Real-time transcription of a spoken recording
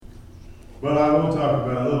But I will talk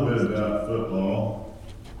about a little bit about football.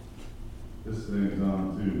 This thing's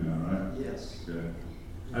on too now, right? Yes. Okay.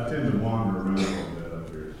 I tend to wander around a little bit up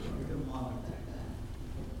here,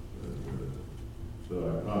 so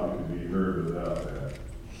I probably could be heard without that.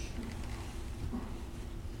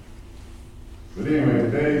 But anyway,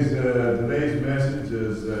 today's message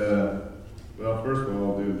is, well, first of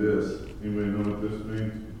all, I'll do this. Anybody know what this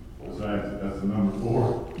means? Besides, that's the number 4.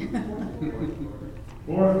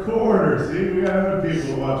 Fourth quarter. See, we got other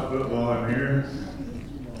people who watch football in here.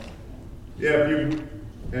 Yeah,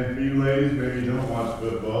 and for you ladies, maybe you don't watch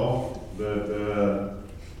football, but a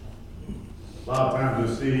lot of times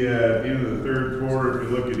you'll see at the end of the third quarter, if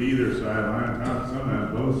you look at either sideline,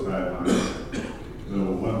 sometimes both sidelines, so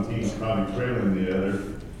one team's probably trailing the other.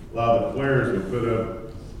 A lot of the players will put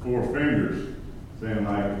up 4 fingers, saying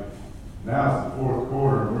like, now it's the fourth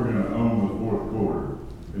quarter, and we're going to own the fourth quarter.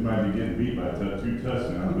 They might be getting beat by 2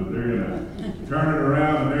 touchdowns, but they're going to turn it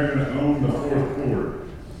around and they're going to own the fourth quarter,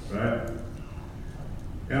 right?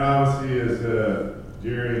 And obviously, as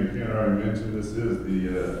Jerry and Ken already mentioned, this is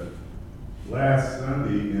the last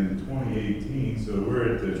Sunday in 2018, so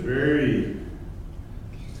we're at the very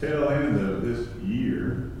tail end of this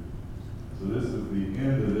year. So this is the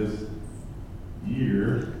end of this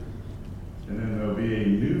year, and then there'll be a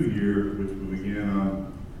new year, which will begin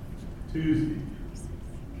on Tuesday.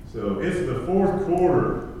 So it's the fourth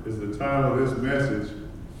quarter is the title of this message,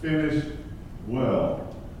 Finish Well.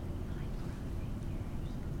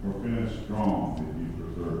 Or Finish Strong, if you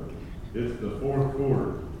prefer. It's the fourth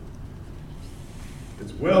quarter.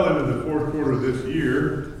 It's well into the fourth quarter of this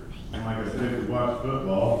year. And like I said, if you watch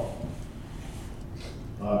football,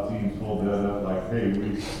 a lot of teams hold that up like, hey,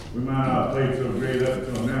 we might not have played so great up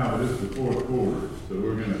until now, but it's the fourth quarter, so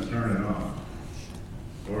we're going to turn it on.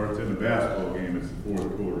 Or it's in the basketball game, it's the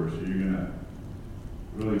fourth quarter, so you're going to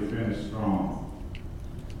really finish strong.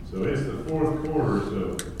 So it's the fourth quarter,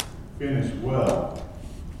 so finish well.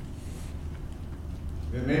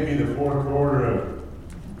 It may be the fourth quarter of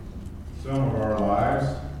some of our lives.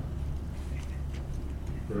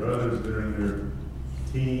 For others, they're in their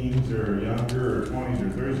teens or younger or 20s or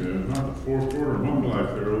 30s. It's not the fourth quarter of my life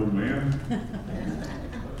there, old man.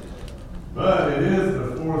 But it is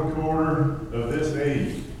the fourth quarter of this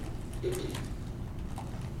age.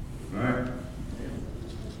 Right?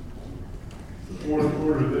 The fourth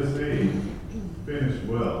quarter of this age. Finish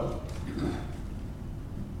well.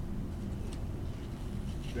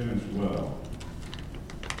 Finish well.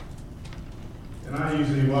 And I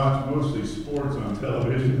usually watch mostly sports on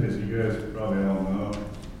television, as you guys probably all know.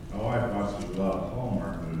 My wife watches a lot of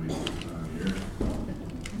Hallmark movies this time of year.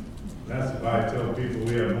 That's why I tell people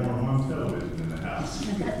we have more than one television in the house.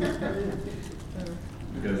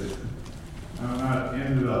 Because I'm not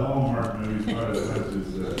into the Hallmark movies quite as much as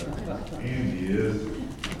Andy is.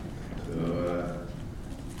 So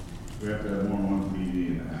we have to have more than one TV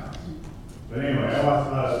in the house. But anyway, I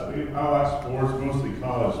watch sports, mostly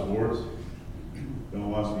college sports. Don't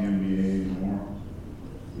watch the NBA anymore.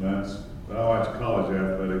 I watch college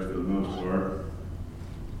athletics for the most part.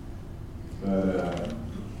 But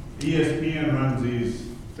ESPN runs these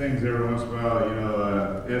things every once in a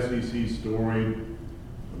while, SEC story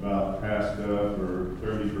about past stuff, or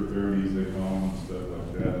 30 for 30s, they call them, stuff like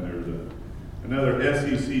that. And there's another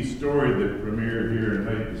SEC story that premiered here in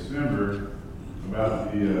late December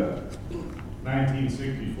about the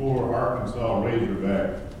 1964 Arkansas Razorback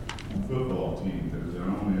football team. That was their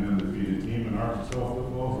only undefeated team in Arkansas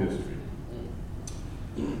football history.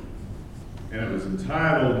 And it was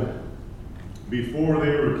entitled Before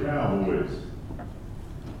They Were Cowboys.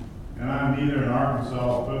 And I'm neither an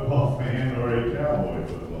Arkansas football fan or a Cowboy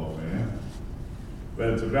football fan. But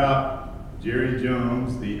it's about Jerry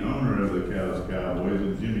Jones, the owner of the Cowboys,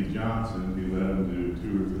 and Jimmy Johnson, who led them to 2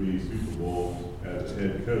 or 3 Super Bowls as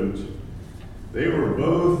head coach. They were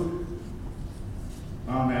both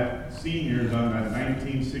seniors on that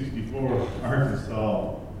 1964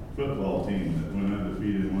 Arkansas football team that went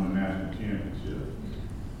undefeated and won a national championship.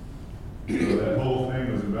 So that whole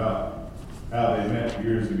thing was about how they met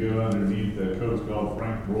years ago underneath a coach called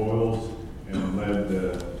Frank Broyles and led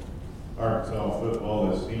the Arkansas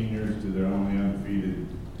football as seniors to their only undefeated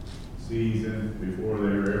season before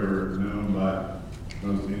they were ever known by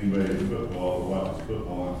most anybody in football who watches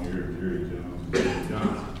football in here, Jerry Jones and Jimmy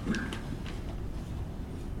Johnson.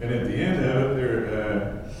 And at the end of it,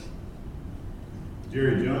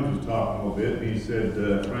 Jerry Jones was talking a little bit, and he said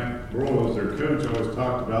Frank Broyles, their coach, always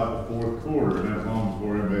talked about the fourth quarter, and that's long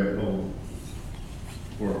before everybody had pulled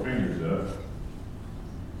 4 fingers up.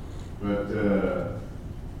 But,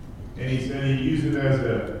 and he said he used it as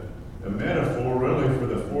a metaphor really for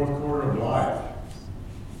the fourth quarter of life.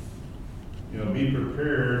 be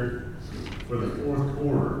prepared for the fourth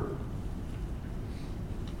quarter.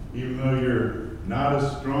 Even though you're not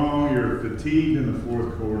as strong, you're fatigued in the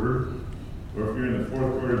fourth quarter, or if you're in the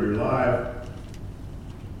fourth quarter of your life,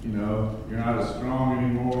 you know, you're not as strong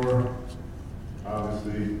anymore.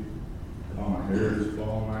 Obviously, all my hair is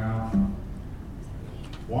falling out.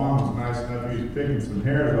 Juan was nice enough, he was picking some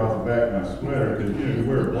hairs off the back of my sweater, because, you know, you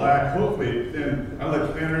wear black. Hopefully, then I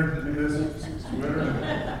look thinner in this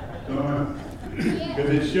sweater. Because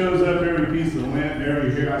it shows up every piece of lint and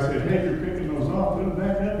every hair. I said, hey, if you're picking those off, put them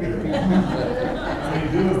back up here. I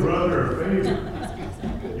mean, do a brother a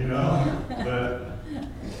favor, you know? But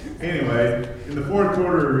anyway, in the fourth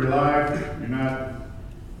quarter of your life,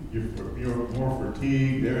 you're more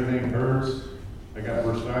fatigued, everything hurts. I got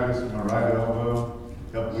bursitis in my right elbow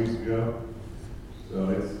a couple weeks ago. So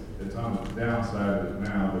it's on the downside of it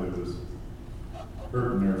now, but it was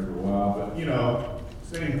hurting there for a while. But, you know,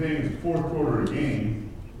 same thing, fourth quarter of the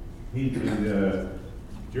game,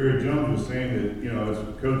 Jerry Jones was saying that, you know, as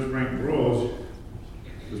Coach Frank Broyles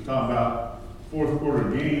was talking about fourth quarter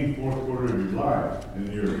game, fourth quarter of your life.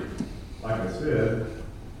 And you're, like I said,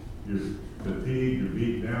 you're fatigued, you're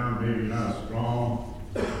beat down, maybe you're not as strong,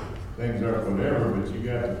 things are whatever, but you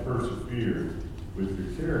got to persevere with your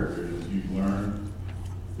character that you've learned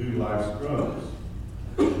through life's struggles.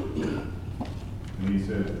 And he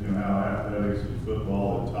said, you know, how athletics and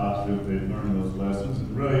football had taught you if they'd learned those lessons.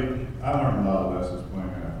 And really, I learned a lot of lessons playing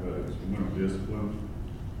athletics. We learned discipline,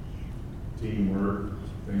 teamwork,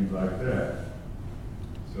 things like that.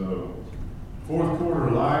 So, fourth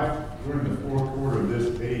quarter life, we're in the fourth quarter of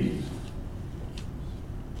this age.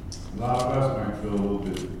 A lot of us might feel a little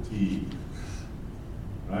bit fatigued,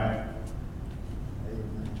 right?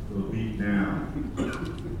 A little beat down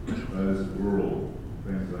by this world,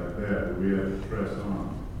 things like that, but we have to press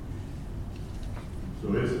on.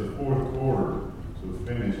 So it's the fourth quarter, so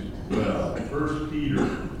finish well. 1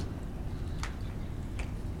 Peter.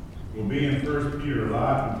 We'll be in 1 Peter a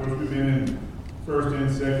lot. Of course, we've been in 1 and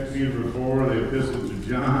 2 Peter before, the epistles to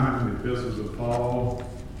John, the epistles of Paul,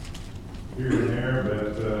 here and there,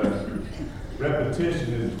 but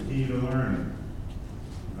repetition is the key to learning,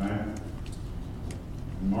 right?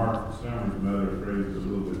 Mark Summers' mother phrased it a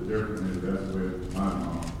little bit differently, but that's the way my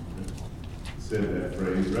mom said that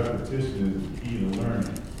phrase. Repetition is the key to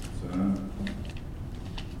learning, son.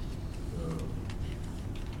 So,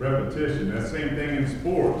 repetition, that same thing in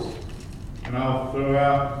sports. And I'll throw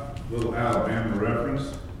out a little Alabama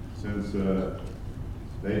reference, since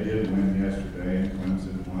they did win yesterday and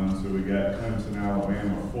Clemson won, so we got Clemson,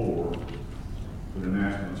 Alabama 4 for the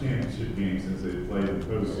national championship game, since they played the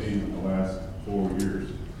postseason the last 4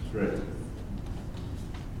 years straight.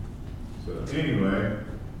 So anyway,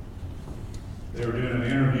 they were doing an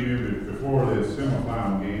interview before the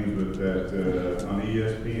semifinal games with that on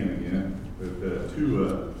ESPN again with Tua.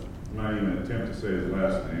 I'm not even attempt to say his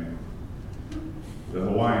last name. The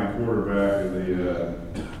Hawaiian quarterback of the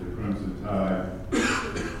Crimson Tide.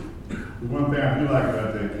 The one thing I do like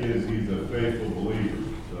about that kid is he's a faithful believer.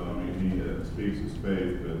 So I mean, he speaks his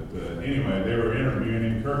faith. But anyway, they were interviewing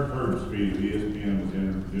him. Kirk Herbstreit of ESPN was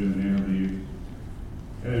doing an interview,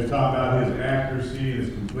 and they was talking about his accuracy and his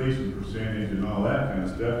completion percentage and all that kind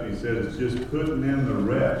of stuff. And he said it's just putting in the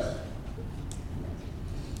reps.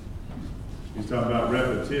 He's talking about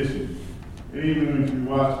repetition. And even when you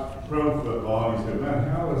watch pro football, he said, man,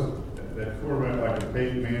 how is that quarterback like a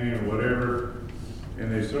Peyton Manning or whatever,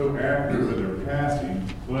 and they're so accurate with their passing,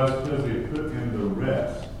 well, that's because they put in the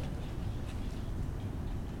reps.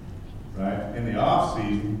 Right? In the off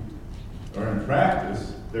season, or in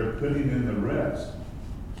practice, they're putting in the reps.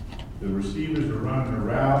 The receivers are running the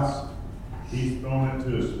routes, he's throwing it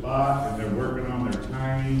to a spot, and they're working on their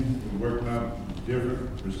timing, they're working on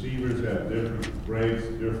different receivers have different breaks,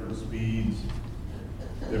 different speeds,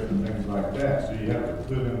 different things like that. So you have to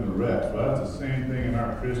put in the reps. Well, that's the same thing in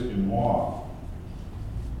our Christian walk.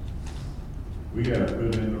 We got to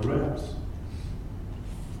put in the reps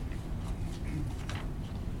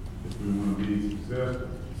if we want to be successful.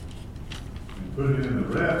 And putting in the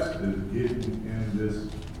reps is getting in this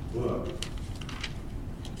book.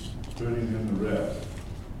 Putting in the reps.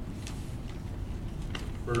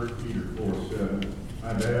 1 Peter 4:7. I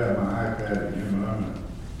have my iPad again, but I'm going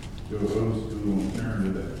to go old school and turn to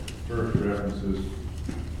the first references,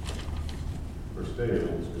 or stay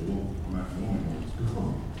old school. I'm not going old school.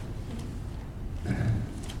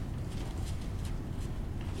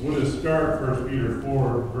 We'll just start 1 Peter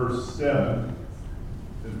 4, verse 7.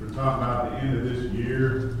 Since we're talking about the end of this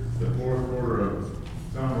year, the fourth quarter of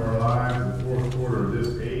some of our lives, the fourth quarter of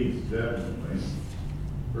this age, definitely.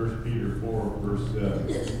 1 Peter 4, verse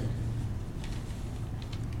 7.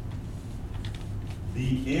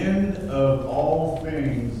 The end of all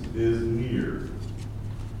things is near.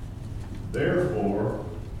 Therefore,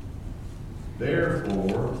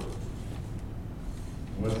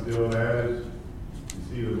 what's the old adage? You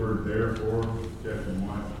see the word therefore, check and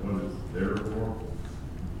watch what it's therefore.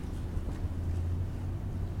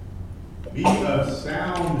 Be of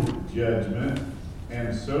sound judgment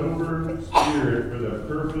and sober spirit for the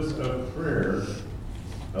purpose of prayer.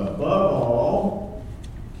 Above all,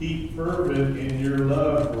 keep fervent in your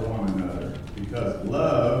love for one another, because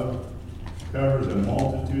love covers a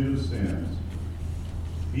multitude of sins.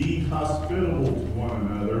 Be hospitable to one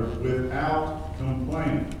another without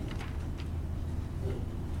complaint.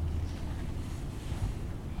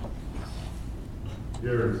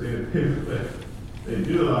 You ever seen it? People they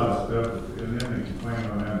do a lot of stuff and then they complain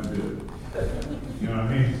on how to do it. You know what I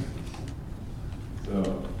mean?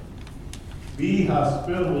 So, be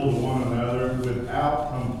hospitable to one another without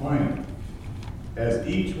complaint. As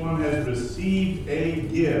each one has received a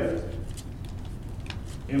gift,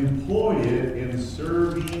 employ it in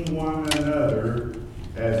serving one another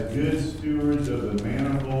as good stewards of the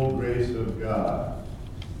manifold grace of God.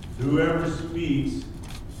 Whoever speaks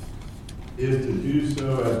is to do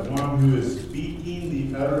so as one who is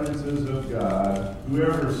speaking the utterances of God.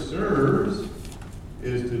 Whoever serves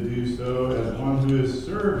is to do so as one who is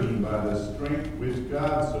serving by the strength which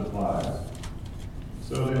God supplies,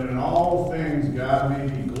 so that in all things God may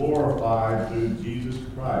be glorified through Jesus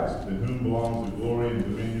Christ, to whom belongs the glory and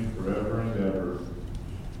dominion forever and ever.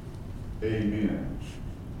 Amen.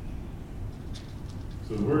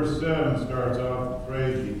 So verse 7 starts off the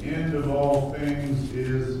phrase, the end of all things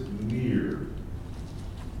is near.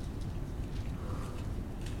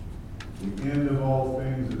 The end of all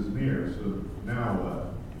things is near. So now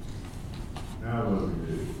what? Now what do we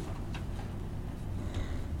do?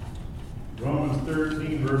 Romans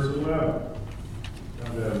 13, verse 11.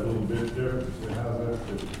 Found that a little bit different. So how's that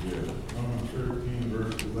fit together? Romans 13,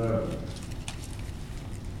 verse 11.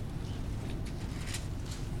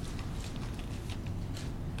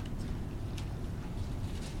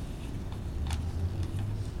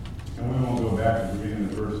 And we won't go back to the beginning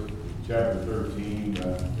of verse chapter 13, but I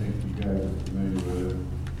think you guys are familiar with it.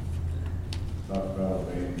 Talk about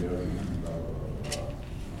obeying God and blah, blah, blah,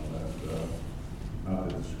 all that stuff. Not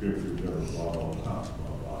that the scriptures ever blah, blah, blah,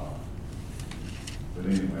 blah, blah. But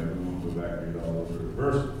anyway, we won't go back and read all over.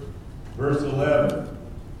 Verse 11.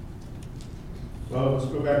 Well, let's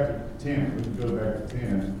go back to 10. We can go back to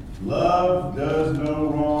 10. Love does no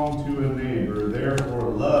wrong to a neighbor. Therefore,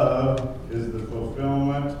 love is the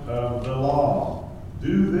fulfillment of the law.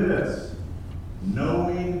 Do this,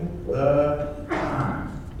 knowing the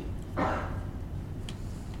time.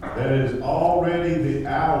 That is already the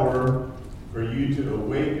hour for you to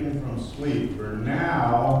awaken from sleep. For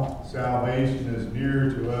now, salvation is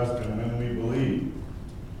nearer to us than when we believe.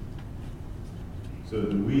 So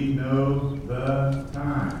do we know the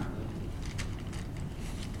time?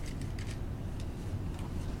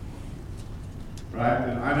 Right?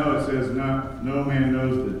 And I know it says no man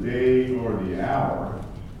knows the day or the hour,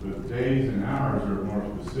 but days and hours are more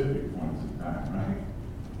specific points in time, right?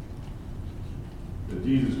 But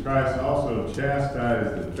Jesus Christ also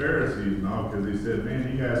chastised the Pharisees and all because he said,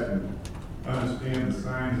 man, you guys can understand the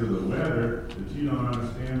signs of the weather, but you don't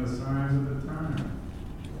understand the signs of the time.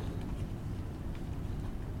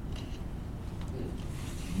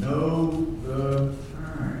 Know the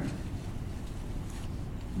time.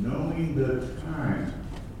 Knowing the time.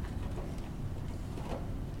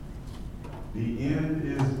 The end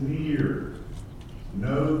is near.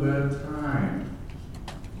 Know the time.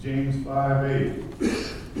 James 5:8.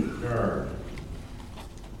 Guard.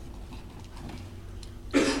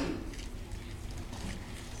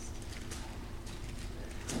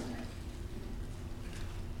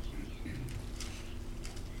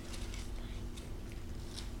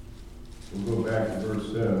 We'll go back to verse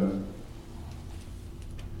 7.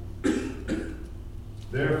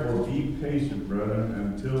 Therefore be patient, brethren,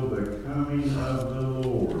 until the coming of the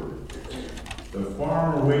Lord. The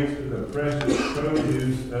farmer waits for the precious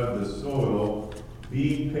produce of the soil,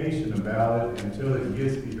 being patient about it until it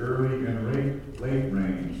gets the early and late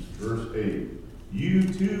rains. Verse 8. You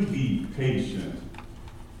too be patient.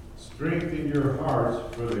 Strengthen your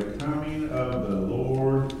hearts, for the coming of the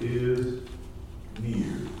Lord is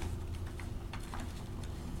near.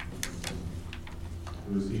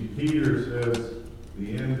 So see, Peter says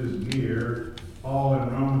the end is near. Paul in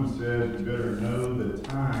Romans says you better know the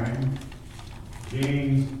time.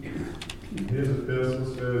 James in his epistle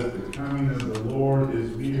says the coming of the Lord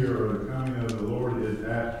is near, or the coming of the Lord is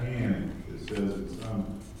at hand, it says in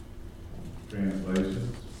some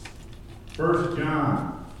translations. 1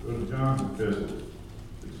 John. Go to John's epistle.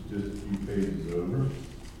 It's just a few pages over.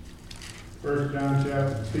 1 John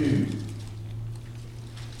chapter 2.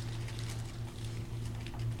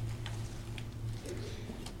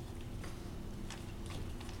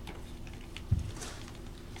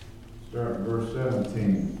 Start in verse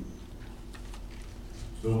 17.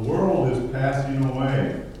 The world is passing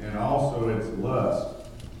away, and also its lust.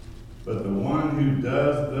 But the one who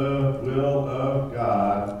does the will of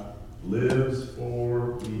God lives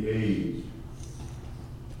for the age.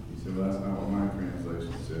 He said, well, that's not what my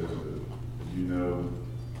translation says, but as you know,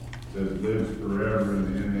 it says lives forever in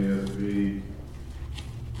the NASB.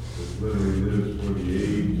 It literally lives for the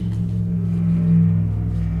age.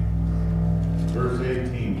 Verse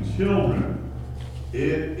 18, children,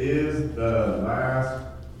 it is the last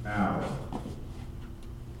hour.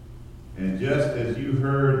 And just as you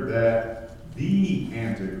heard that the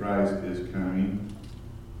Antichrist is coming,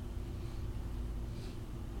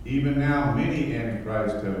 even now many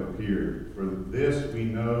Antichrists have appeared. For this we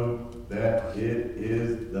know that it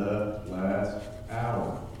is the last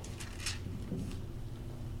hour.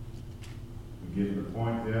 You getting the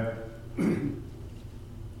point yet?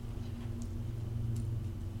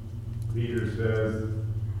 Peter says,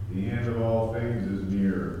 the end of all things is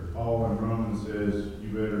near. Paul in Romans says, you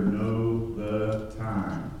better know the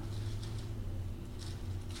time.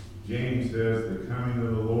 James says, the coming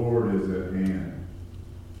of the Lord is at hand.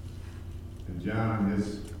 And John, in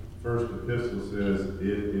his first epistle, says,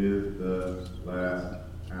 it is the last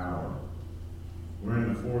hour. We're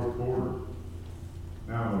in the fourth quarter.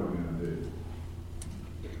 Now what are we going to do?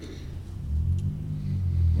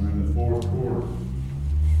 We're in the fourth quarter.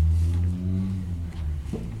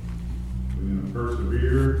 We're going to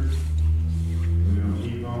persevere. We're going to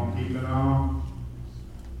keep on keeping on.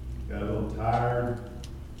 Got a little tired,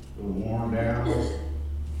 a little worn down.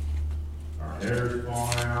 Our hair's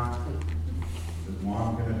falling out, as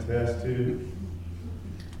Mom can attest to.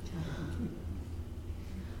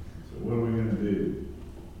 So what are we going to do?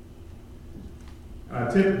 I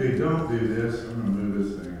typically don't do this. I'm going to move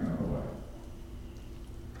this thing out of the way.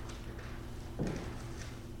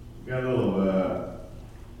 Got a little,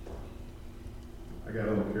 I got a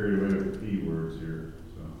little carried away with the P words here.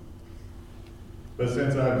 So, but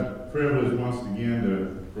since I'm privileged once again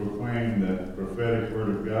to proclaim the prophetic word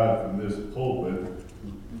of God from this pulpit,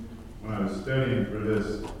 when I was studying for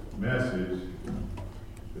this message,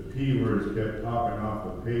 the P words kept popping off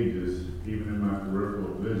the pages, even in my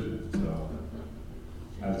peripheral vision. So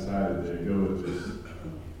I decided to go with this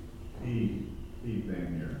P thing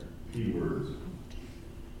here, P words.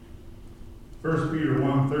 1 Peter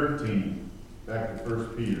 1:13. Back to 1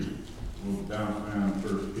 Peter. We'll bounce around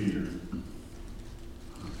 1 Peter.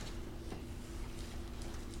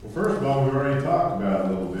 Well, first of all, we've already talked about it a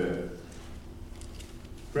little bit.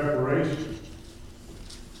 Preparation.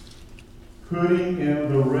 Putting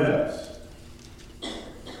in the reps.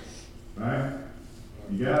 Right?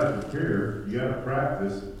 You got to prepare. You got to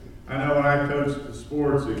practice. I know when I coached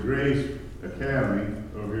sports at Grace Academy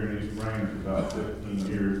over here in East Range for about 15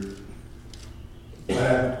 years,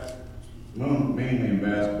 mainly in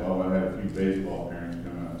basketball. I had a few baseball parents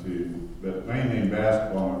come out too, but mainly in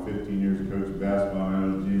basketball. In 15 years of coaching basketball, I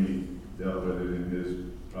know Jimmy dealt with it in his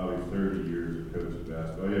probably 30 years of coaching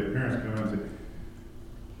basketball. He had parents come out and say,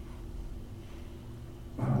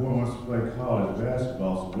 my boy wants to play college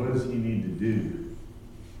basketball, so what does he need to do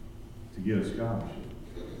to get a scholarship?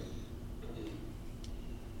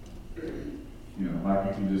 You know, like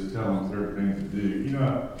you can just tell him certain things to do. You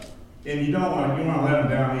know, and you want to let them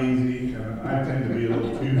down easy. And I tend to be a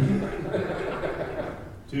little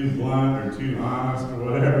too blunt or too honest or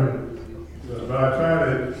whatever. But I try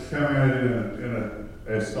to come at it in a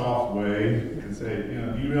soft way and say, you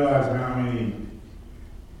know, do you realize how many?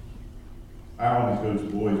 I only coach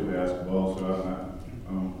boys basketball, so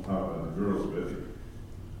I don't talk about the girls, but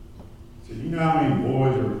so you know how many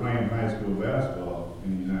boys are playing high school basketball in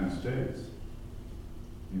the United States?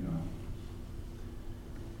 You know.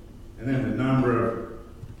 And then the number of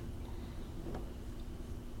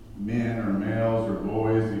men or males or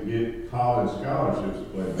boys that get college scholarships to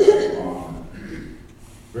play basketball.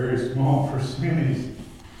 Very small percentage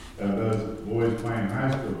of those boys playing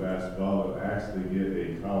high school basketball that actually get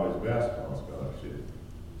a college basketball scholarship.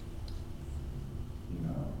 You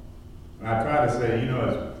know. And I try to say, you know,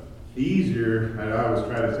 it's easier, I always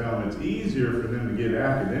try to tell them it's easier for them to get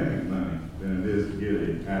academic money than it is to get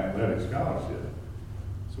an athletic scholarship.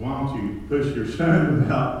 So why don't you push your son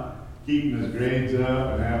about keeping his grades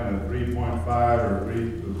up and having a 3.5 or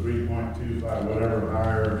 3.25, whatever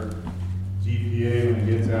higher GPA when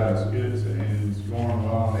he gets out of school and scoring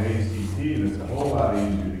well on the ACT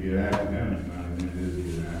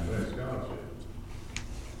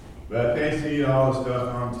see all the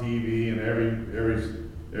stuff on TV, and every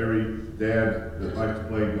dad that likes to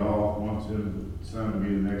play golf wants his son to be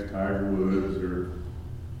the next Tiger Woods or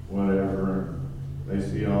whatever. They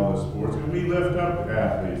see all the sports, and we lift up the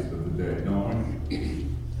athletes of the day, don't we?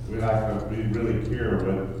 We really care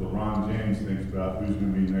what LeBron James thinks about who's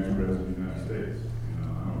going to be next president of the United States. You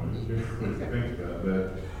know, I don't really care what he thinks about that.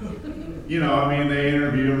 You know, I mean, they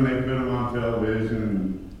interview him, they put him on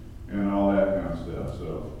television and all that kind of stuff. So,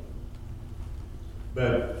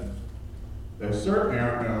 but they certainly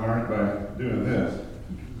aren't going to learn by doing this,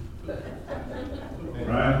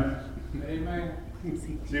 right? Amen.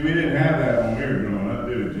 See, we didn't have that when we were growing up,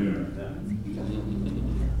 did we, Jimmy?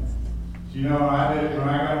 You know, I did when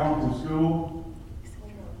I got home from school.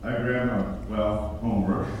 I grabbed my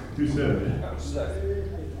homework. Who said it?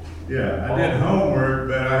 Yeah, I did homework,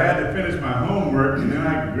 but I had to finish my homework, and then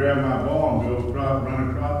I could grab my ball and go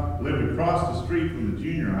live across the street from the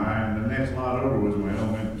junior high, and the next lot over was my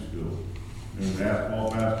elementary school. There was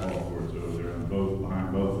asphalt basketball courts over there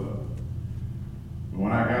behind both of them. But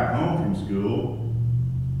when I got home from school,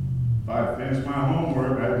 if I finished my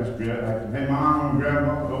homework, hey Mom, I'm gonna grab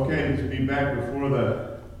my, okay, just be back before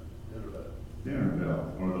the dinner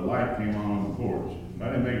bell, or the light came on the porch. I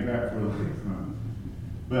didn't make it back for the light.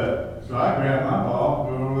 But, so I grabbed my ball,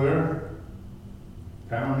 go over there,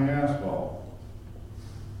 pound the asphalt.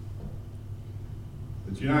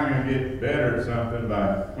 But you're not gonna get better at something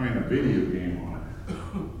by playing a video game on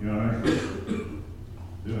it. You know what I mean?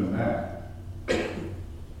 Doing that.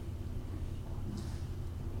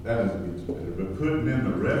 That doesn't get you better, but putting in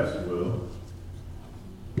the reps will.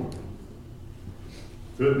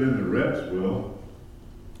 Putting in the reps will.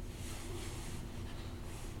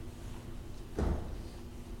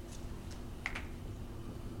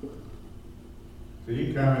 So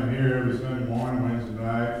you come in here every Sunday morning, Wednesday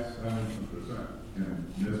night, and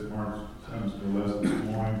this March Sunday school lesson this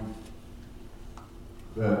morning.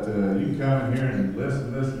 But you can come in here and listen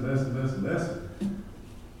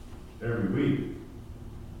every week.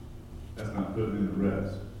 That's not putting in the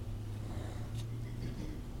reps.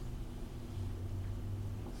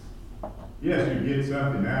 Yes, you get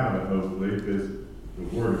something out of it, hopefully, because the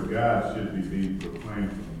Word of God should be being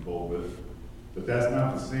proclaimed from the pulpit. But that's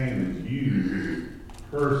not the same as you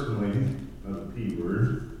personally, another P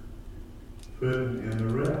word, putting in the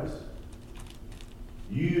reps.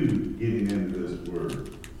 You getting into this Word.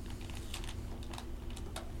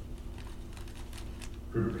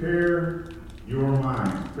 Prepare your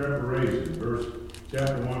minds. Preparation.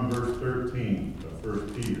 Chapter 1, verse 13 of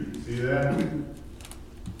 1 Peter. You see that?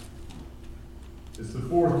 It's the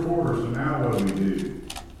fourth quarter, so now what do we do?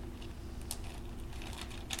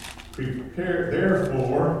 Prepare,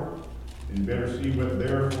 therefore, and you better see what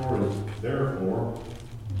therefore is therefore.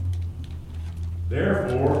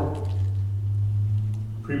 Therefore,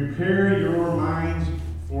 prepare your minds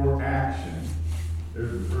for action.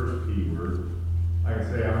 There's the first key word. Like I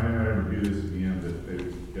say, I may not ever do this again, but they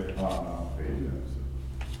kept popping off the page.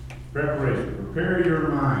 So. Preparation. Prepare your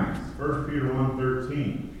minds. 1 Peter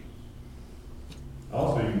 1:13.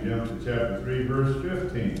 Also, you can jump to chapter 3, verse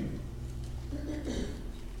 15.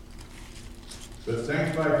 But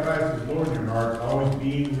sanctify Christ as Lord in your hearts, always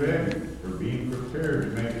being ready, or being prepared to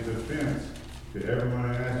make a defense to everyone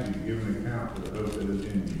who asks you to give an account for the hope that is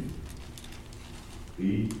in you.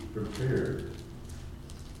 Be prepared.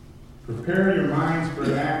 Prepare your minds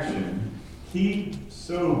for action. Keep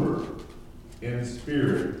sober in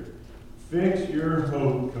spirit. Fix your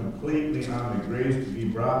hope completely on the grace to be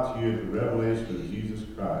brought to you at the revelation of Jesus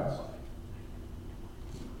Christ.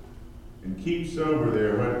 And keep sober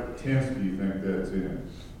there. What tense do you think that's in?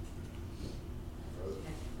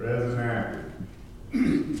 Present active.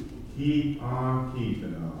 Keep on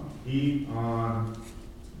keeping on. Keep on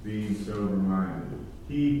being sober-minded.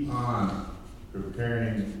 Keep on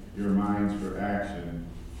preparing your minds for action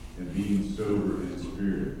and being sober in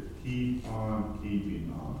spirit. Keep on keeping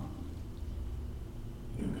on.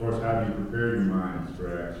 And of course, how do you prepare your minds for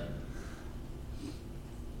action?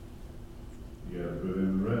 You got to put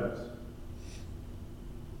in the reps.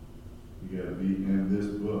 You got to be in this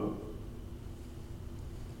book.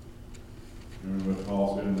 Remember what Paul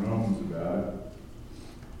said in Romans about it?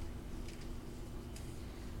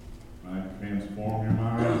 Might transform your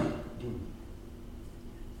mind.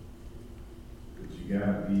 But you got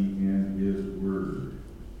to be in His Word.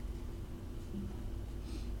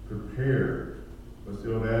 Prepare. What's the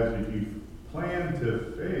old adage? If you plan to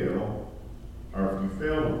fail, or if you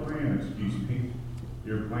fail to plan,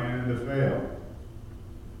 you're planning to fail.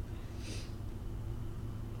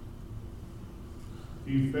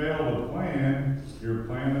 If you fail to plan, you're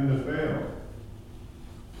planning to fail.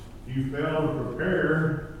 If you fail to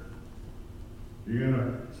prepare, you're going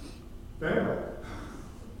to fail.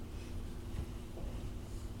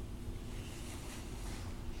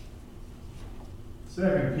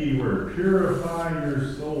 Second key word, purify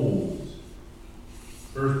your souls.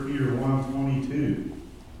 1 Peter 1:22.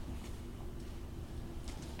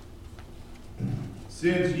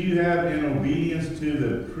 Since you have, in obedience to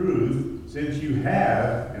the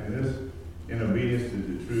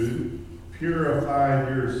truth, purified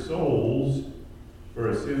your souls for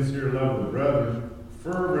a sincere love of the brethren,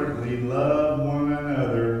 fervently love one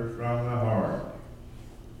another from the heart.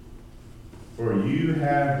 For you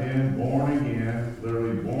have been born again,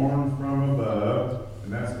 literally born from above,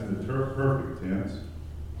 and that's in the perfect tense.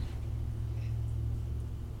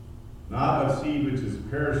 Not of seed which is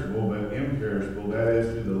perishable, but imperishable, that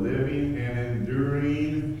is, to the living and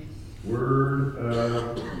enduring Word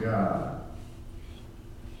of God.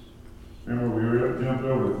 Remember, we jumped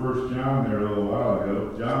over to 1 John there a little while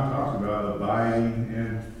ago. John talks about abiding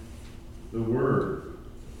in the Word.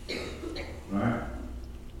 Right?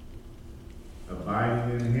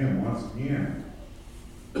 Abiding in Him, once again.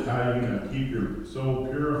 How are you going to keep your soul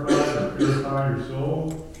purified or purify your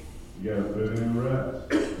soul? You got to put in the rest.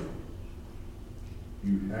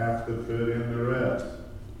 You have to put in the rest.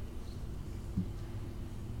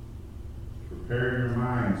 Prepare your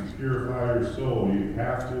minds, purify your soul. You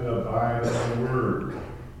have to abide in the Word.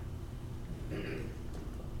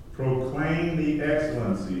 Proclaim the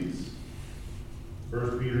excellencies.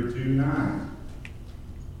 1 Peter 2:9.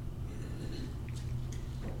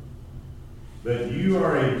 That you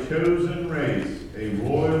are a chosen race, a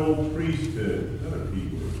royal priesthood, another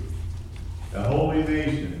people, a holy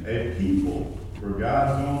nation, a people for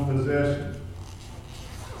God's own possession.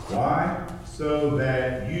 Why? So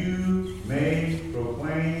that you may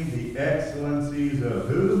proclaim the excellencies of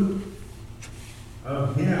who?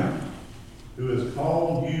 Of Him who has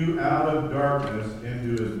called you out of darkness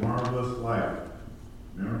into His marvelous light.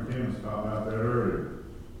 Remember Tim was talking about that earlier.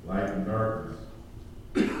 Light and darkness.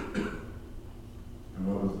 And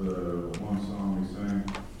what was the one song we sang?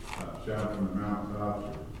 Shout from the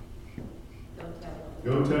mountaintops.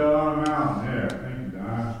 Go tell on the mountain. There. Thank you,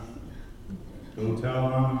 Don. Go tell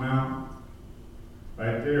it on the mountain.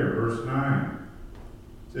 Right there, verse 9.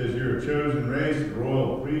 It says, you're a chosen race, a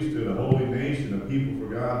royal priesthood, a holy nation, a people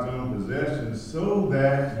for God's own possession, so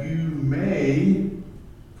that you may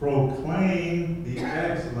proclaim the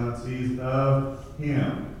excellencies of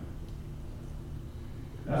Him.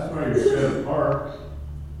 That's why you're set apart.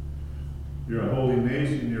 You're a holy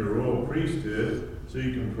nation, you're a royal priesthood, so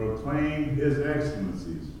you can proclaim His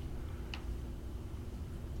excellencies.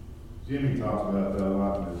 Jimmy talks about that a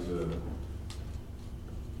lot in his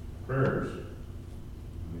prayers.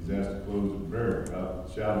 When he's asked to close in prayer,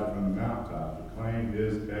 shout it from the mountaintop, proclaim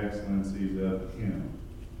His excellencies of Him.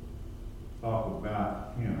 Talk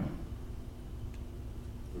about Him.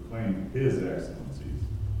 Proclaim His excellencies.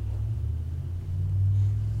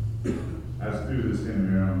 I just threw this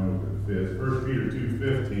in there, I don't know if it fits. 1 Peter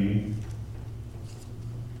 2:15.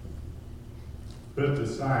 Put to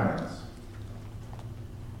silence.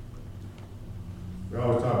 We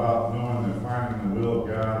always talk about knowing and finding the will of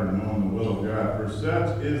God or knowing the will of God. For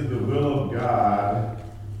such is the will of God,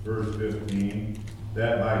 verse 15,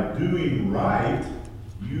 that by doing right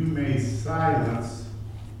you may silence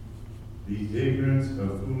the ignorance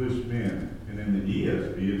of foolish men. And in the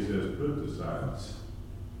ESV it says put to silence.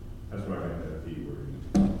 That's why I got that P word.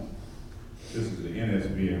 This is the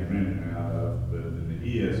NSV I'm renting out of, but in the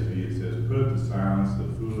ESV it says put to silence the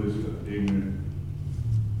foolish of ignorant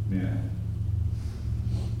men.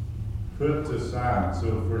 Put to silence.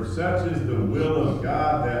 So for such is the will of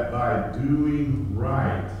God, that by doing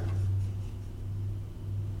right.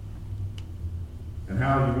 And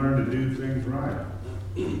how do you learn to do things right?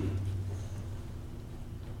 You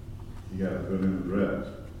got to put in the rest.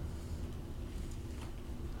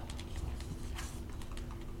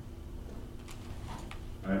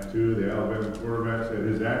 Right, two of the Alabama quarterbacks said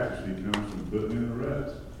his accuracy comes from putting in the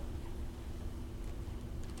rest.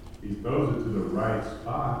 He throws it to the right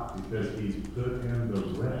spot because he's put in the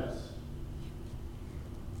rest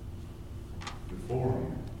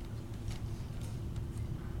beforehand.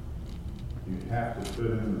 You have to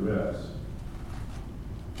put in the rest.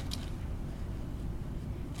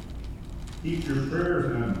 Keep your prayers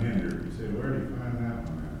unhindered. You say, where do you find that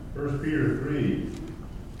one at? 1 Peter 3.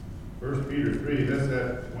 1 Peter 3, that's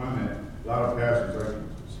that one that a lot of pastors like to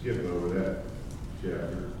skip over that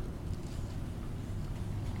chapter.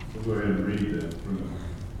 We'll go ahead and read that from the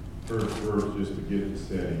first verse just to get the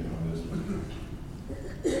setting on this one.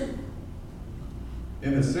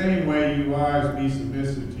 In the same way, you wives, be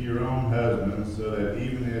submissive to your own husbands, so that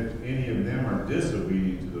even if any of them are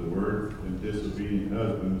disobedient to the word, and disobedient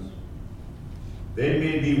husbands, they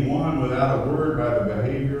may be won without a word by the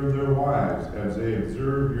behavior of their wives, as they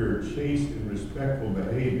observe your chaste and respectful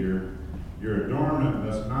behavior. Your adornment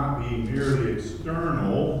must not be merely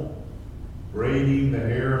external, braiding the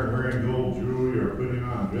hair and wearing gold jewelry or putting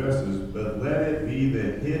on dresses, but let it be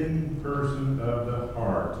the hidden person of the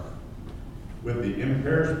heart, with the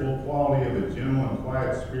imperishable quality of a gentle and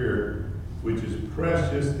quiet spirit, which is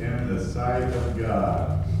precious in the sight of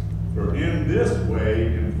God. For in this way,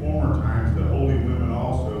 in former times, the holy women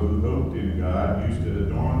also who hoped in God used to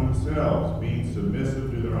adorn themselves, being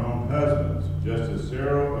submissive to their own husbands, just as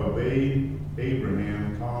Sarah obeyed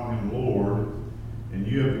Abraham, calling him Lord, and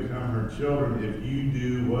you have become her children if you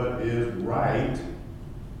do what is right,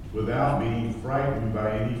 without being frightened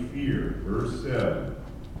by any fear. Verse 7.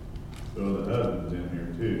 So the husband's in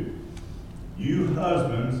here too. You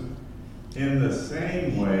husbands, in the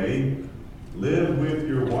same way, live with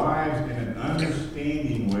your wives in an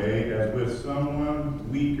understanding way as with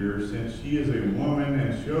someone weaker, since she is a woman,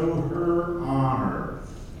 and show her honor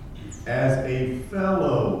as a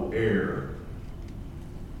fellow heir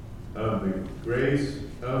of the grace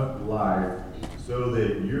of life, so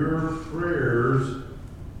that your prayers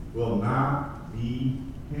will not be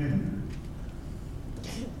hindered.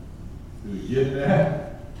 Do you get that?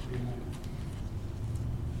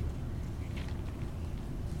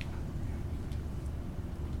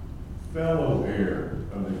 Fellow heir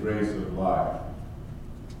of the grace of life,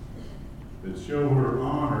 that show her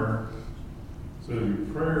honor so your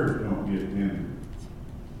prayers don't get hindered.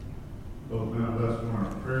 But none of us want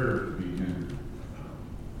our prayers to be hindered.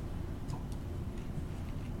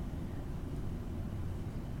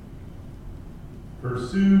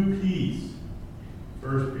 Pursue peace.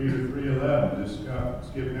 1 Peter 3:11. Just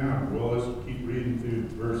skip down. Well, let's keep reading through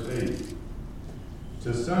verse 8.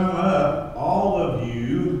 To sum up, all of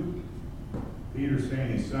you, Peter's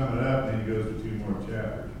saying he's summing it up, and then he goes to 2 more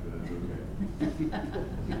chapters, but it's okay.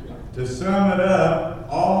 To sum it up,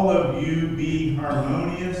 all of you be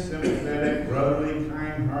harmonious, sympathetic, brotherly,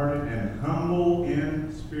 kind-hearted, and humble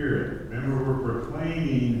in spirit. Remember, we're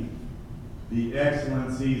proclaiming the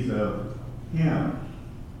excellencies of Him.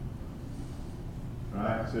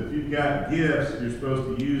 Right? So if you've got gifts, you're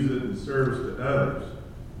supposed to use it in service to others.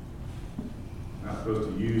 Not supposed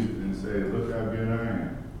to use it and say, look how good I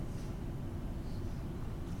am.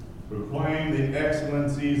 Proclaim the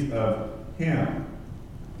excellencies of Him.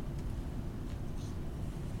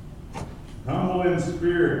 Humble in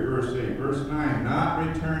spirit, verse 8. Verse 9, not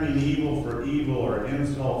returning evil for evil or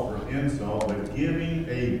insult for insult, but giving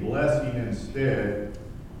a blessing instead.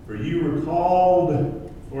 For you were called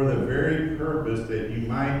for the very purpose that you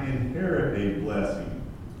might inherit a blessing.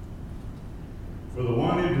 For the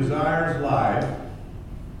one who desires life,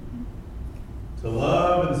 to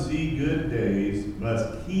love and see good days,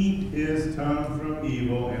 must keep his tongue from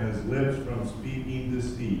evil and his lips from speaking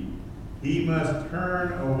deceit. He must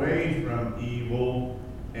turn away from evil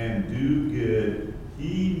and do good.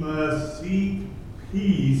 He must seek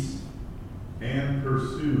peace and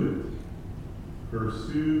pursue it.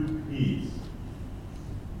 Pursue peace.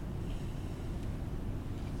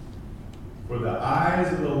 For the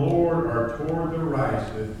eyes of the Lord are toward the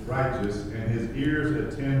righteous, and his ears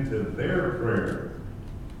attend to their prayer.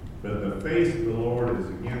 But the face of the Lord is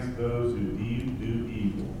against those who do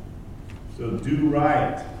evil. So do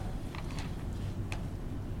right.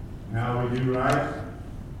 How we do right?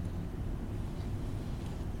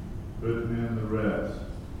 Putting in the rest.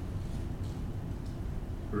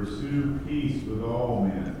 Pursue peace with all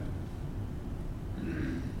men.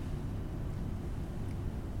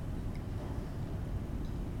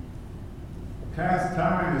 Past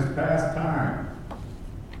time is past time.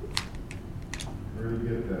 Where do you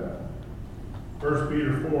get that? 1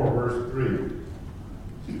 Peter 4, verse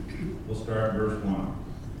 3. We'll start in verse 1.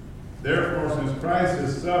 Therefore, since Christ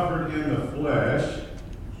has suffered in the flesh,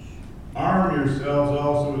 arm yourselves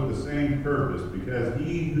also with the same purpose, because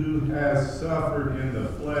he who has suffered in the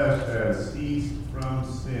flesh has ceased from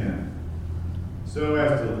sin, so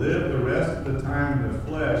as to live the rest of the time in the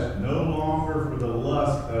flesh, no longer for the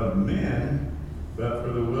lust of men, but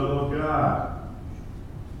for the will of God.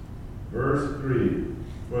 Verse 3,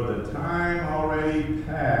 for the time already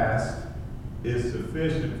past is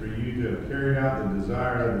sufficient for you to have carried out the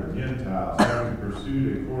desire of the Gentiles, having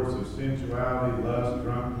pursued a course of sensuality, lust,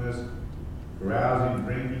 drunkenness, carousing,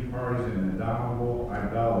 drinking parties, and abominable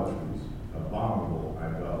idolatries.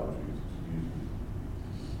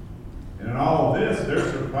 And in all of this,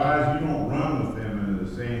 they're surprised you don't run with them into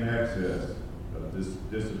the same excess of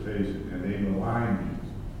dissipation, and they malign me.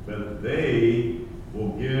 But they will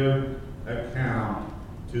give account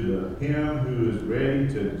to him who is ready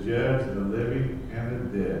to judge the living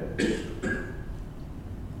and the dead.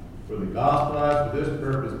 For the gospel has for this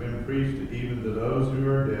purpose been preached even to those who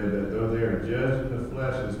are dead, that though they are judged in the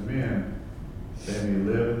flesh as men, they may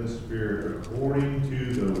live in the spirit according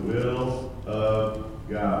to the will of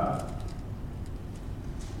God.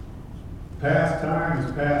 Past time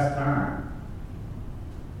is past time.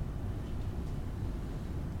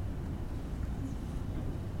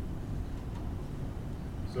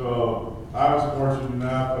 So I was fortunate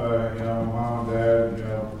enough, mom and dad,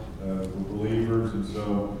 were believers, and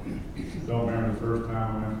so don't remember the first time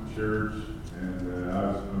I went to church, and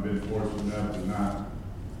I've been fortunate enough to not,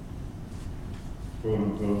 quote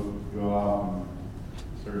unquote, go off in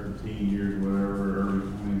certain teen years, whatever, early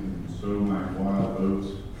 20s, and sow my wild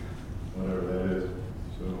oats, whatever that is,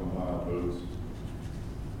 sow my wild oats.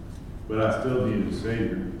 But I still needed a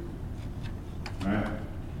Savior, right?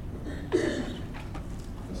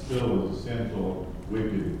 I still was a sinful,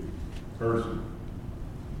 wicked person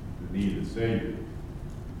that needed a Savior.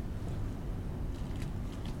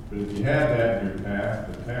 But if you had that in your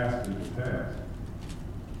past, the past is the past.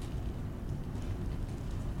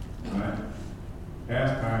 Right?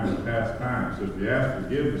 Past time is past time. So if you ask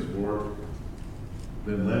forgiveness for it,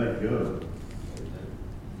 then let it go.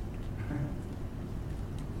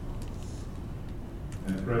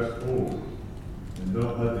 And press forward. And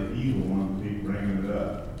don't let the evil one keep bringing it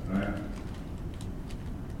up. Right?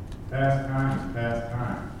 Past time is past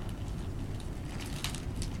time.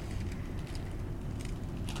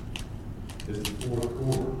 It's the fourth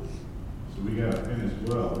quarter. So we got to finish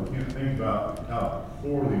well. We can't think about how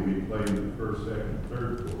poorly we played in the first, second, and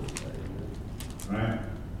third quarter. Right?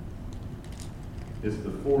 It's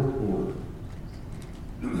the fourth quarter.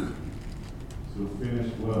 So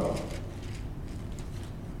finish well.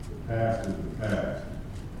 The past is the past.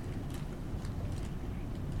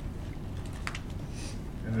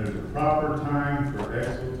 And there's a proper time for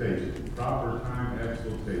exaltation. Proper time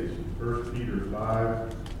exaltation. 1 Peter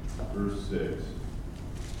 5, verse 6.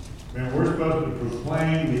 Man, we're supposed to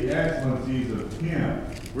proclaim the excellencies of Him.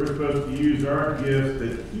 We're supposed to use our gifts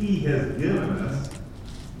that He has given us,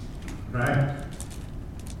 right,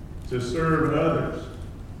 to serve others.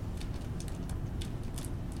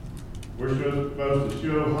 We're supposed to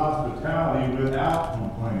show hospitality without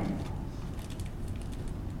complaining.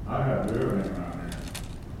 I got to do everything around here.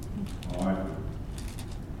 Oh, I do.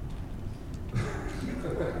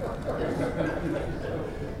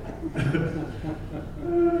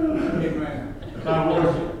 If I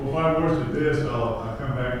worship this, I'll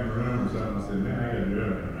come back in the room or something and say, man, I got to do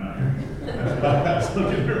everything around here. That's why I was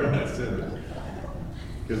looking at her when I said that.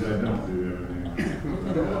 Because I don't do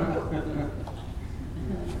everything.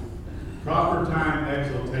 Proper time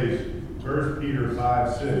exaltation. 1 Peter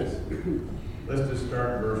 5, 6. Let's just start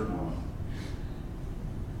at verse 1.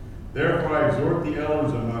 Therefore I exhort the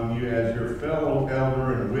elders among you as your fellow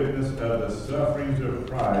elder and witness of the sufferings of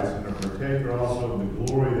Christ, and a partaker also of the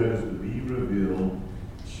glory that is to be revealed.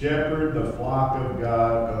 Shepherd the flock of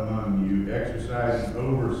God among you, exercising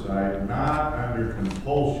oversight, not under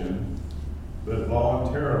compulsion, but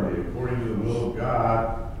voluntarily, according to the will of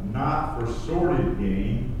God, not for sordid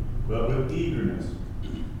gain, but with eagerness,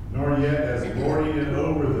 nor yet as lording it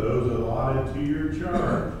over those allotted to your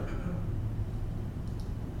charge,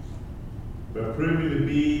 but proving to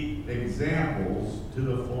be examples to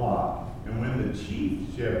the flock. And when the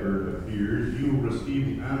chief shepherd appears, you will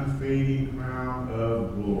receive the unfading crown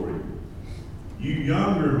of glory. You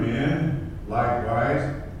younger men,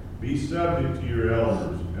 likewise, be subject to your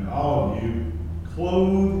elders, and all of you,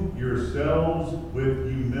 clothe yourselves with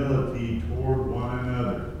humility toward one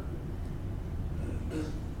another.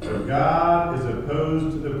 For God is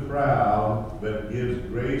opposed to the proud, but gives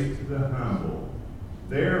grace to the humble.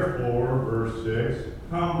 Therefore, verse 6,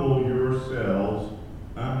 humble yourselves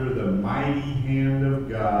under the mighty hand of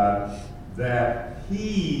God, that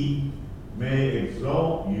He may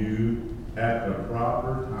exalt you at the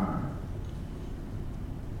proper time.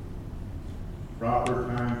 Proper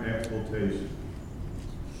time exaltation.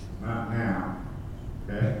 Not now.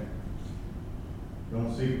 Okay?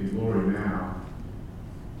 Don't seek the glory now.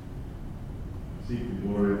 Seek the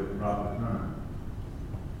glory at the proper time.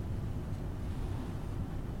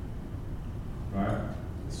 Right?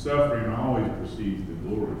 Suffering always precedes the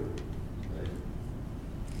glory.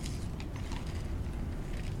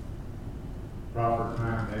 Proper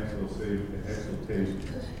time exaltation.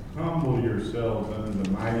 Humble yourselves under the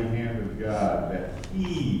mighty hand of God, that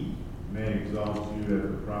He may exalt you at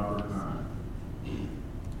the proper time.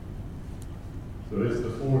 So it's the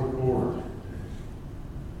fourth quarter.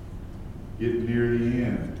 Getting near the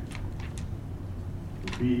end.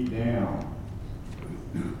 We're beat down.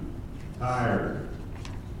 Tired.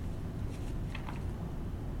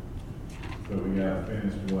 So we gotta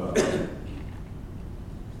finish well.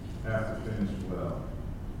 Have to finish well.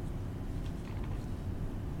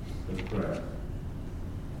 Let's pray.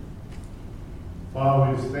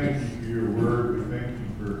 Father, we just thank you for your word. We thank you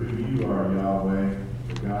for who you are, Yahweh,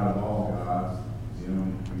 the God of all gods, the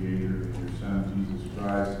only creator, and your Son, Jesus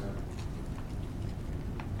Christ,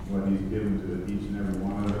 what he's given to each and every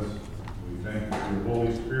one of us. We thank you for your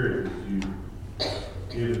Holy Spirit that you've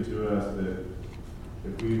given to us, that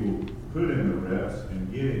if we will put in the reps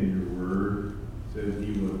and get in your word, says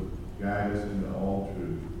he will guide us into all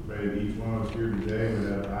truth. Pray that each one of us here today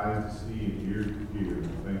would have eyes to see and ears to hear.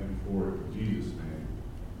 And thank